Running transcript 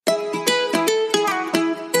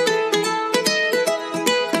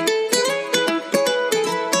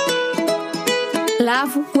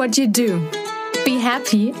Love what you do. Be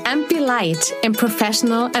happy and be light in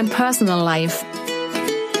professional and personal life.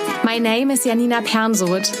 My name is Janina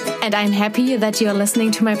Pernsoth, and I'm happy that you're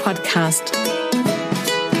listening to my podcast.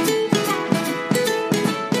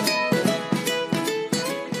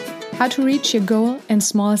 How to reach your goal in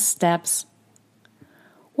small steps.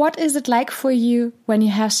 What is it like for you when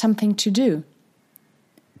you have something to do?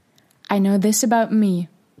 I know this about me,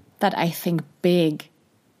 that I think big.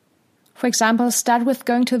 For example, start with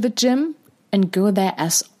going to the gym and go there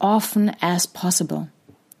as often as possible.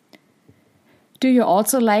 Do you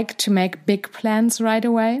also like to make big plans right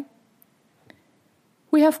away?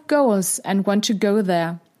 We have goals and want to go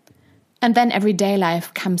there, and then everyday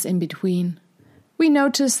life comes in between. We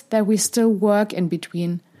notice that we still work in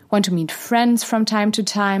between, want to meet friends from time to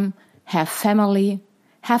time, have family,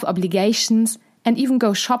 have obligations, and even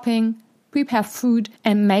go shopping, prepare food,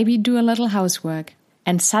 and maybe do a little housework.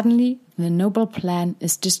 And suddenly, the noble plan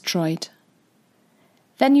is destroyed.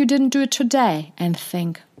 Then you didn't do it today and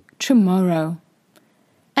think, tomorrow.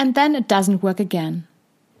 And then it doesn't work again.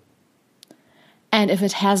 And if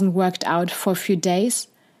it hasn't worked out for a few days,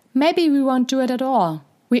 maybe we won't do it at all.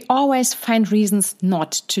 We always find reasons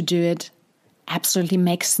not to do it. Absolutely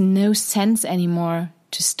makes no sense anymore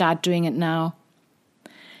to start doing it now.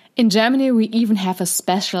 In Germany, we even have a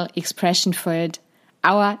special expression for it.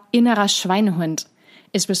 Our innerer Schweinehund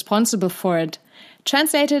is responsible for it.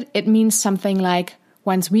 Translated, it means something like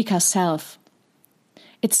one's weaker self.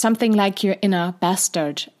 It's something like your inner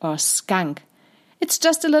bastard or skunk. It's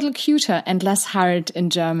just a little cuter and less hard in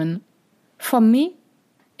German. For me,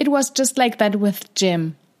 it was just like that with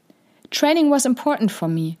gym. Training was important for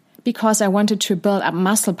me because I wanted to build up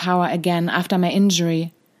muscle power again after my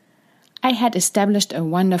injury. I had established a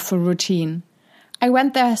wonderful routine. I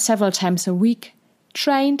went there several times a week,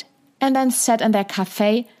 trained, and then sat in their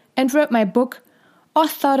cafe and wrote my book or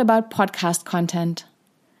thought about podcast content.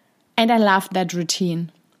 And I loved that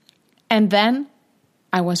routine. And then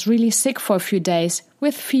I was really sick for a few days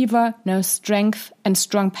with fever, no strength, and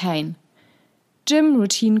strong pain. Gym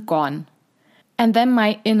routine gone. And then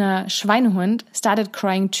my inner Schweinehund started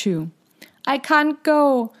crying too. I can't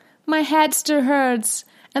go. My head still hurts.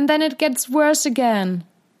 And then it gets worse again.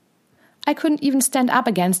 I couldn't even stand up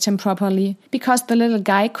against him properly, because the little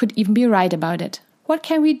guy could even be right about it. What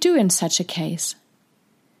can we do in such a case?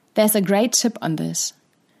 There's a great tip on this,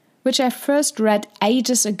 which I first read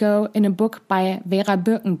ages ago in a book by Vera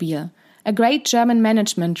Birkenbiel, a great German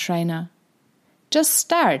management trainer. Just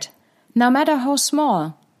start, no matter how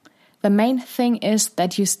small. The main thing is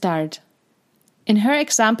that you start. In her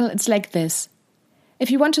example, it's like this.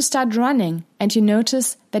 If you want to start running and you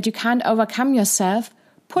notice that you can't overcome yourself,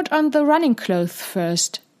 put on the running clothes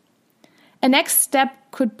first. A next step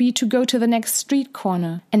could be to go to the next street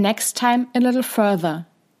corner, and next time a little further.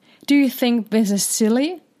 Do you think this is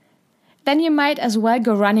silly? Then you might as well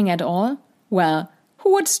go running at all. Well,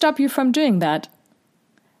 who would stop you from doing that?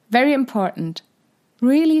 Very important.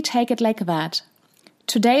 Really take it like that.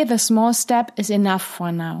 Today the small step is enough for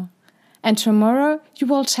now. And tomorrow you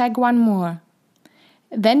will take one more.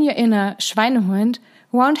 Then your inner Schweinehund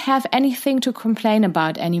won't have anything to complain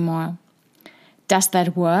about anymore. Does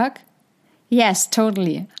that work? Yes,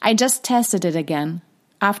 totally. I just tested it again.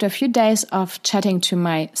 After a few days of chatting to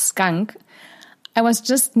my skunk, I was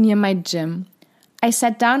just near my gym. I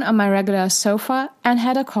sat down on my regular sofa and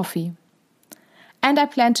had a coffee. And I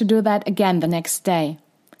plan to do that again the next day.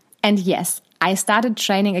 And yes, I started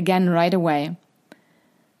training again right away.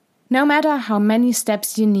 No matter how many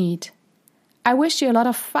steps you need, I wish you a lot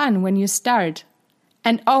of fun when you start.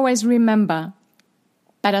 And always remember,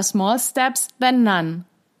 better small steps than none.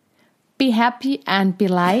 Be happy and be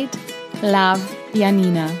light. Love,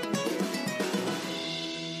 Janina.